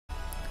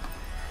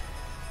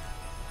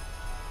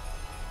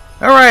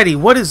Alrighty,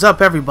 what is up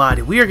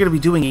everybody? We are going to be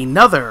doing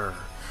another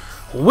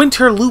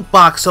winter loot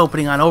box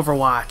opening on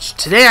Overwatch.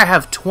 Today I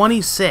have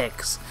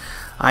 26.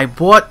 I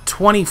bought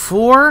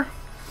 24.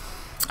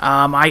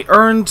 I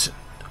earned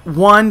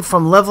one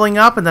from leveling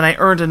up, and then I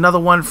earned another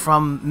one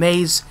from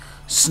May's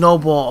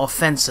Snowball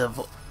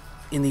Offensive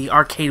in the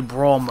Arcade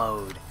Brawl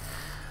mode.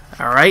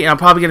 Alright, and I'm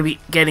probably going to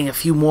be getting a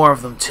few more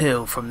of them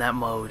too from that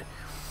mode.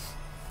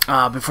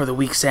 Before the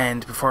week's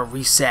end, before it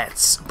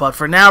resets. But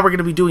for now, we're going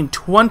to be doing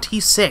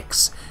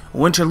 26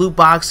 winter loot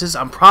boxes.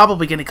 I'm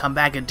probably going to come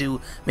back and do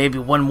maybe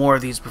one more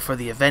of these before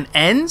the event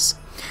ends.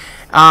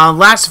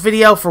 Last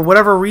video, for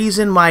whatever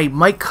reason, my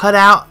mic cut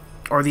out,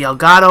 or the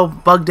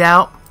Elgato bugged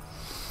out,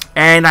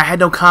 and I had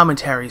no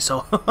commentary, so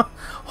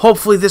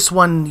hopefully this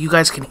one, you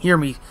guys can hear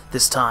me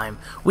this time.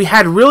 We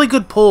had really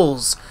good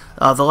pulls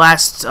the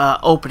last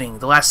opening,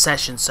 the last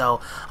session, so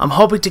I'm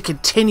hoping to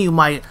continue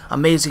my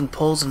amazing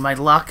pulls and my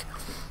luck,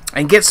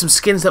 and get some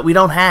skins that we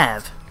don't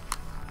have.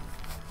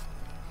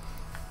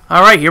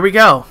 Alright, here we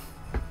go.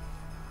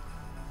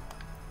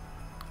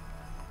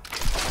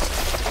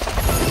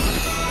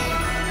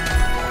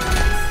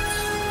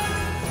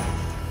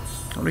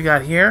 What do we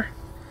got here?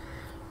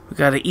 We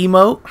got an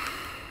emote.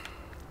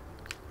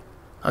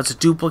 Oh, it's a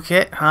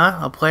duplicate, huh?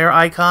 A player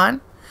icon.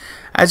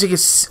 As you can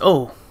see,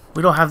 oh,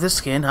 we don't have this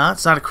skin, huh?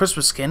 It's not a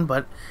Christmas skin,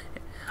 but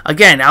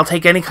again, I'll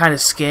take any kind of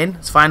skin.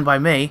 It's fine by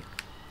me.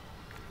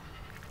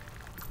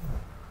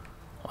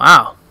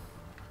 Wow.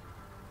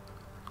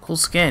 Cool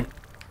skin.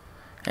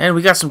 And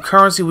we got some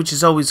currency, which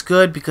is always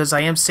good because I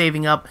am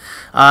saving up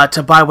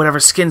to buy whatever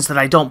skins that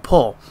I don't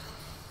pull.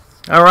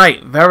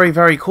 Alright, very,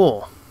 very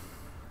cool.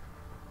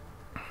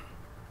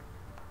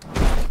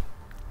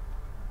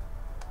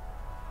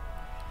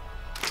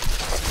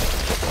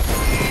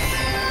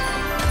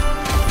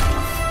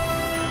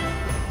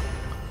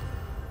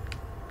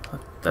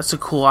 That's a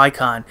cool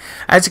icon.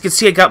 As you can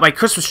see, I got my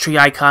Christmas tree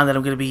icon that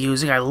I'm going to be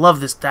using. I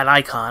love that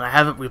icon. I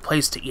haven't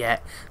replaced it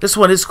yet. This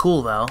one is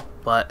cool, though.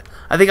 But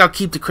I think I'll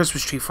keep the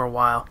Christmas tree for a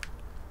while.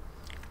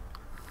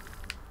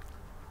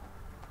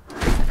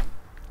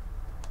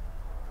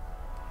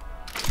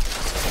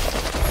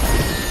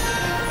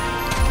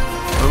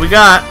 What do we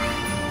got?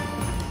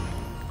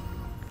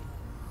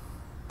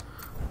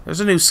 There's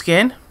a new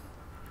skin.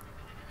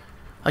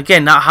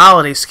 Again, not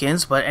holiday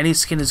skins, but any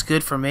skin is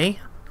good for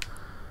me.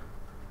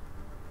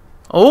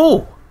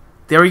 Oh,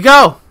 there we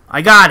go.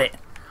 I got it.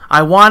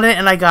 I wanted it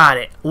and I got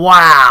it.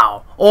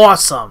 Wow.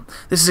 Awesome.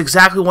 This is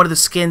exactly one of the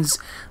skins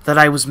that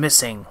I was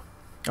missing.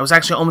 I was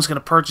actually almost going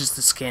to purchase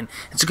the skin.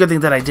 It's a good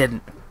thing that I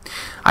didn't.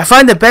 I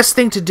find the best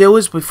thing to do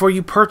is before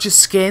you purchase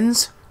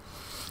skins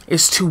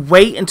is to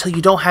wait until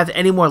you don't have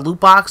any more loot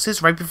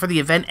boxes right before the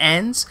event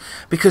ends,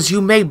 because you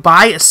may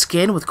buy a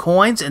skin with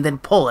coins and then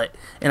pull it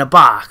in a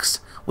box,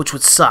 which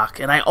would suck.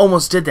 And I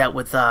almost did that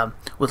with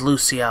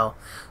Lucio.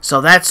 So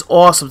that's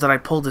awesome that I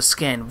pulled the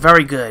skin.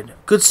 Very good.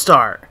 Good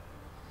start.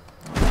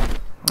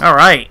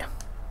 Alright.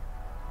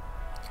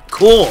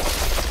 Cool.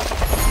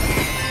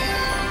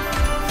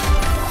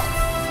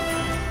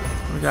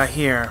 What do we got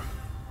here?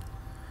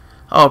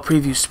 Oh,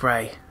 preview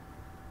spray.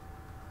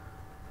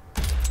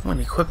 I'm going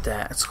to equip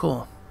that. That's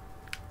cool.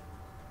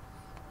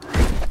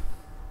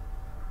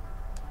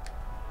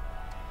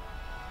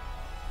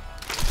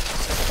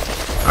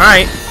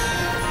 Alright.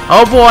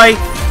 Oh boy.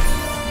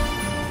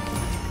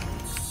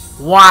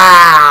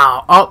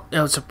 Wow! Oh,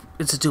 no,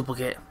 it's a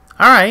duplicate.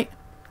 Alright.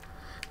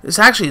 This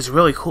actually is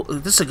really cool.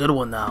 This is a good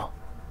one, though.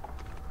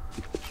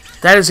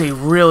 That is a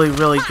really,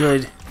 really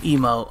good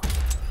emote.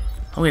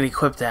 I'm going to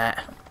equip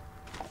that.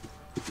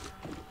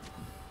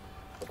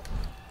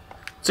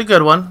 It's a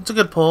good one. It's a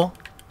good pull.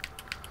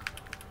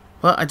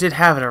 Well, I did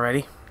have it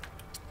already.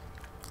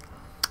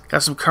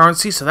 Got some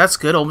currency, so that's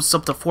good. Almost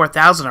up to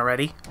 4,000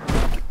 already.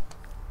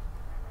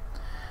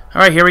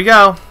 Alright, here we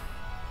go.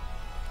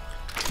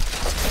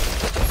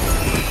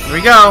 Here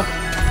we go.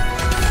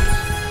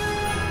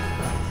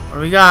 What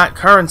do we got?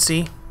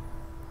 Currency.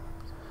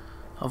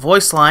 A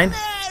voice line.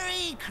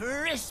 Merry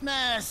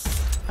Christmas.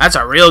 That's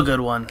a real good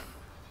one.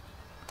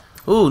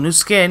 Ooh, new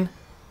skin.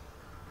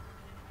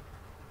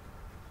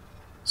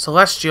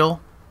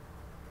 Celestial.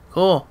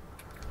 Cool.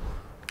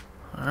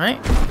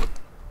 Alright.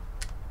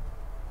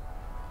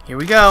 Here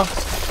we go.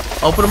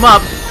 Open them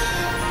up.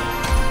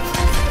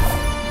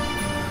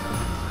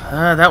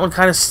 That one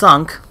kind of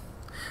stunk.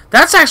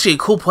 That's actually a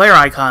cool player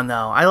icon,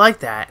 though. I like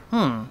that.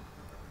 I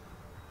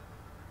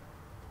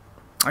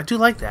do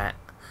like that.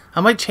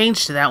 I might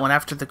change to that one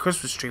after the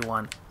Christmas tree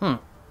one. I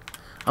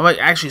might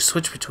actually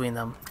switch between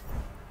them.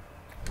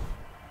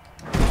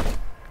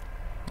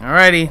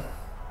 Alrighty.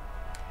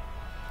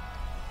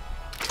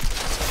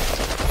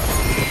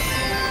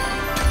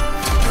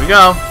 Here we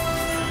go.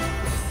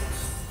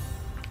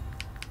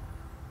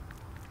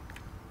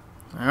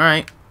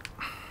 Alright.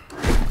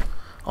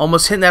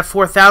 Almost hitting that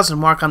 4,000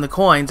 mark on the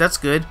coins. That's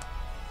good.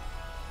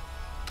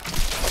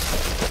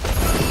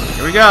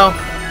 Here we go.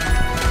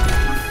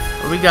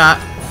 What do we got?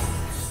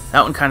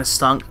 That one kind of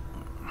stunk.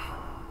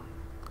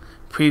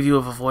 Preview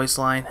of a voice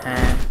line.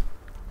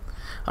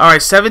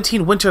 Alright,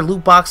 17 winter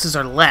loot boxes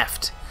are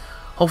left.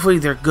 Hopefully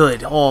they're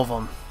good, all of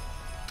them.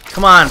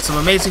 Come on, some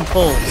amazing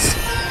pulls.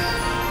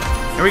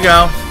 Here we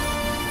go.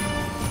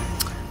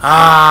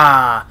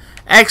 Ah,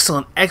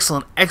 excellent,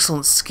 excellent,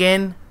 excellent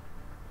skin.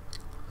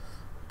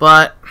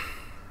 But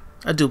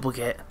a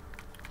duplicate.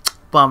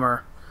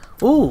 Bummer.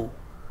 Ooh.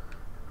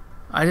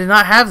 I did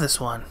not have this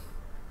one.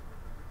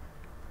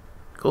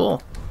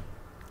 Cool.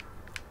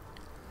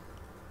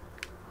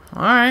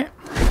 Alright.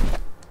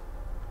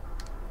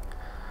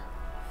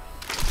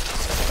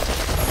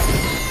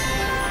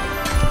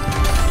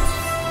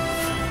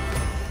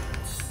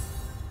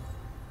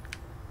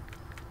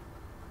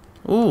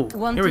 Ooh, here we go.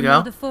 Want to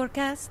know the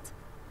forecast?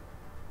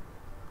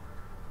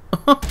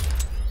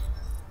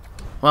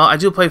 Well, I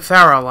do play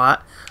Farah a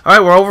lot.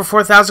 Alright, we're over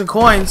 4,000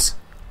 coins.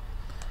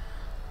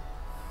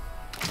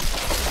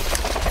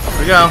 Here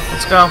we go.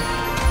 Let's go.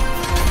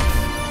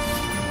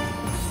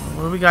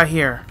 What do we got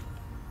here?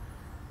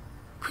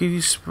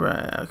 Preview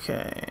spread.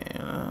 Okay.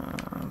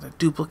 The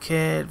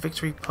duplicate.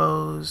 Victory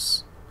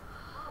pose.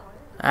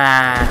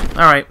 Ah.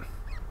 Alright.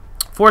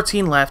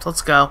 14 left.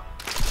 Let's go.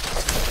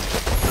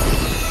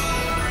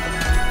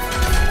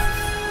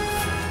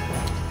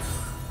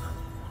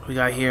 What we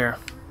got here?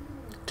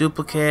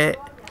 Duplicate.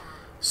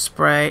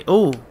 Spray.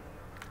 Ooh.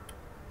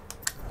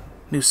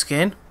 New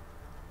skin.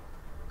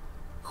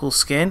 Cool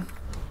skin.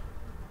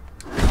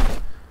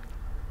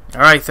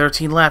 Alright,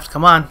 13 left.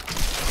 Come on.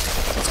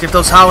 Let's get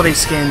those holiday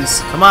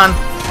skins. Come on.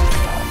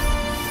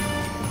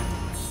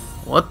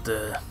 What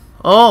the?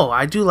 Oh,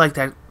 I do like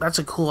that. That's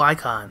a cool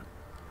icon.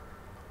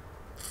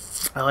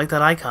 I like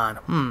that icon.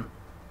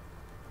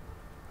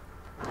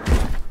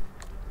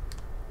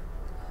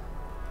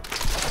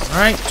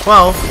 Alright,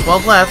 12.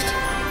 12 left.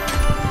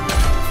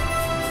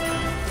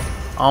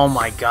 Oh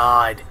my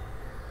god.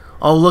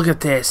 Oh, look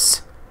at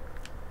this.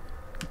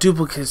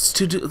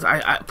 Duplicates.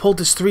 I pulled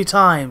this 3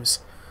 times.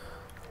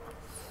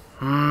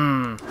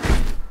 Oh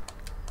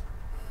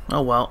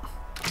well.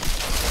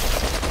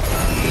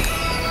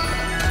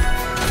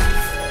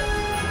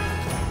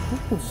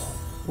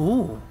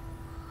 Ooh.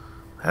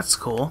 That's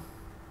cool.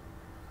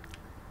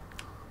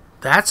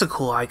 That's a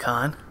cool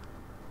icon.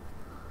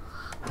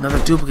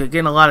 Another duplicate.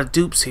 Getting a lot of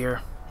dupes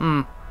here.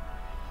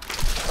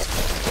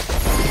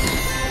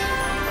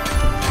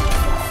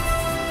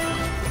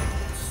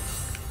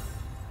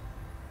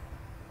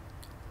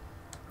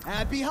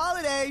 Happy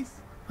holidays!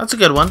 That's a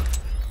good one.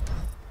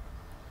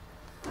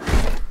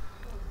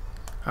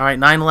 Alright,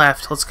 9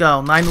 left. Let's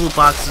go. 9 loot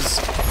boxes.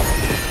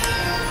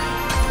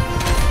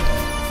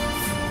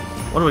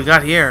 What do we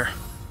got here?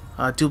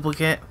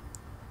 Duplicate.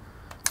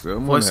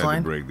 Someone Voice had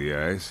line. to break the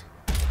ice.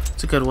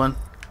 It's a good one.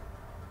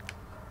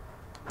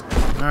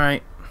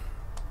 Alright.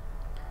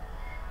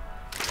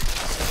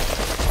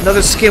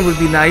 Another skin would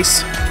be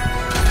nice.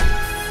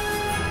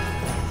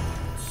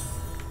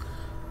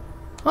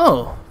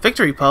 Oh,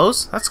 victory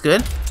pose. That's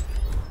good.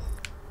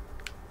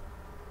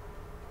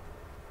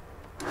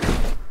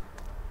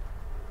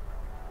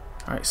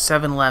 Alright,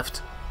 7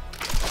 left.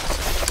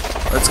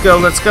 Let's go,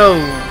 let's go.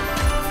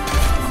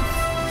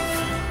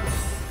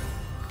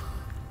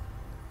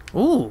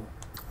 Ooh.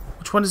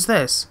 Which one is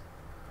this?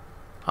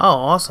 Oh,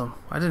 awesome.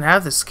 I didn't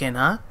have this skin,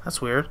 huh?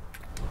 That's weird.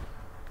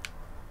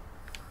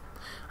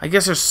 I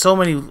guess there's so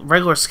many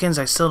regular skins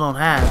I still don't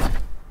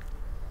have.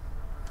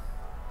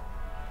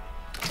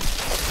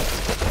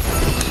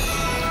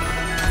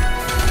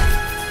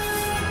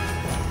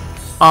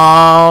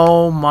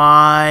 Oh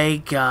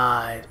my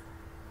god.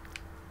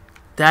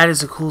 That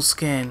is a cool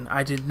skin.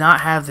 I did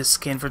not have this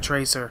skin for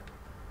Tracer.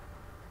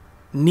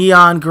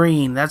 Neon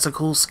green. That's a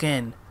cool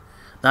skin.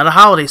 Not a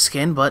holiday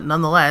skin, but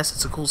nonetheless,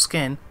 it's a cool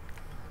skin.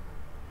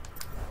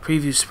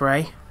 Preview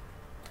spray.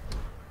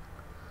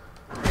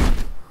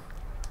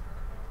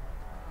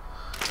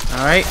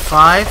 Alright,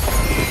 5.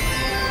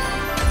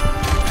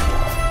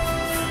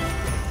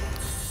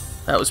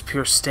 That was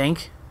pure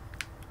stink.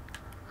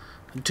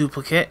 A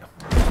duplicate.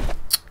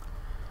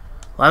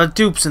 A lot of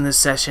dupes in this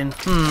session.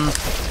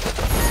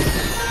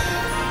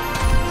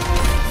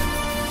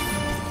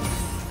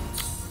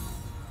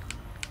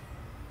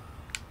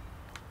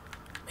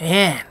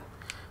 Man,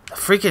 the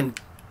freaking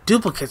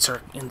duplicates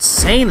are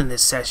insane in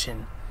this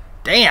session.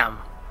 Damn.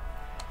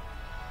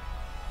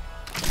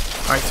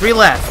 Alright, 3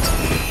 left.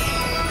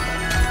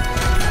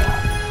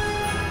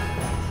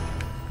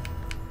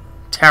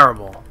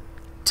 Terrible.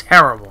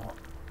 Terrible.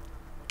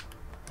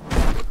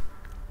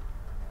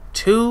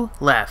 2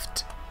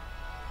 left.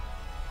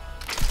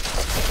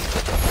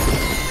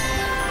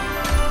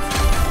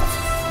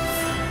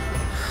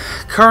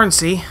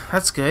 Currency.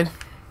 That's good.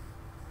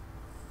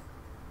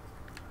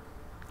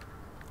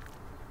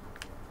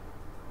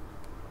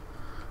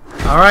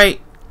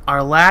 Alright,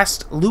 our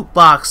last loot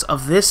box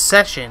of this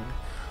session.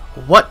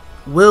 What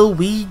will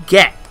we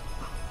get?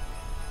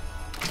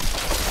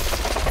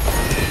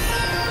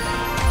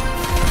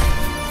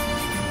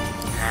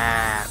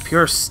 Ah,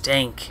 pure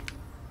stink.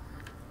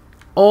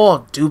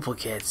 All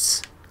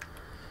duplicates.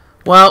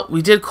 Well,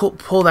 we did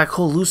pull that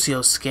cool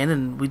Lucio skin,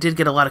 and we did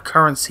get a lot of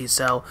currency,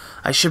 so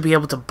I should be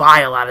able to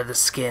buy a lot of the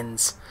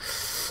skins.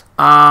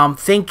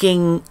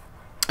 Thinking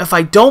if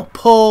I don't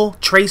pull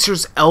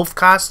Tracer's elf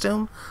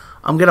costume,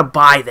 I'm going to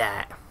buy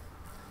that.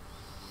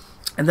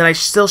 And then I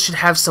still should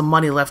have some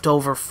money left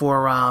over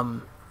for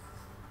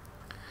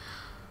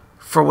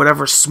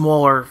whatever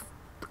smaller,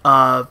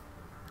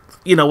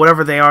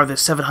 whatever they are, the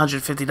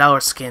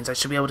 $750 skins. I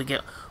should be able to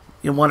get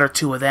one or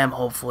two of them,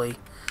 hopefully.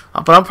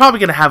 But I'm probably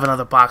going to have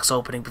another box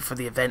opening before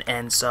the event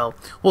ends, so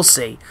we'll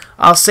see.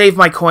 I'll save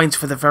my coins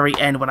for the very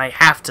end when I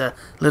have to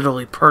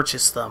literally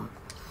purchase them.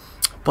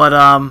 But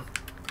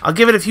I'll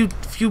give it a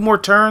few more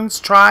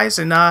tries,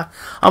 and I'm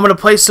going to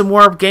play some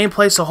more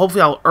gameplay, so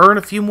hopefully I'll earn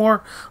a few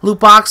more loot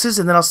boxes,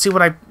 and then I'll see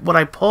what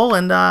I pull,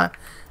 and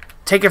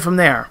take it from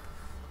there.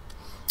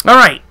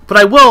 Alright, but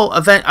I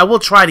will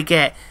try to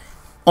get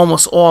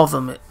almost all of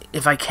them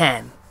if I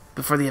can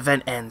before the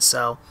event ends,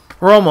 so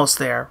we're almost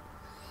there.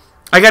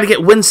 I got to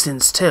get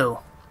Winston's too.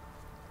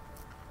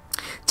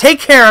 Take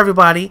care,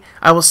 everybody.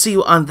 I will see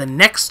you on the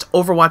next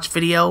Overwatch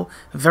video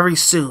very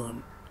soon.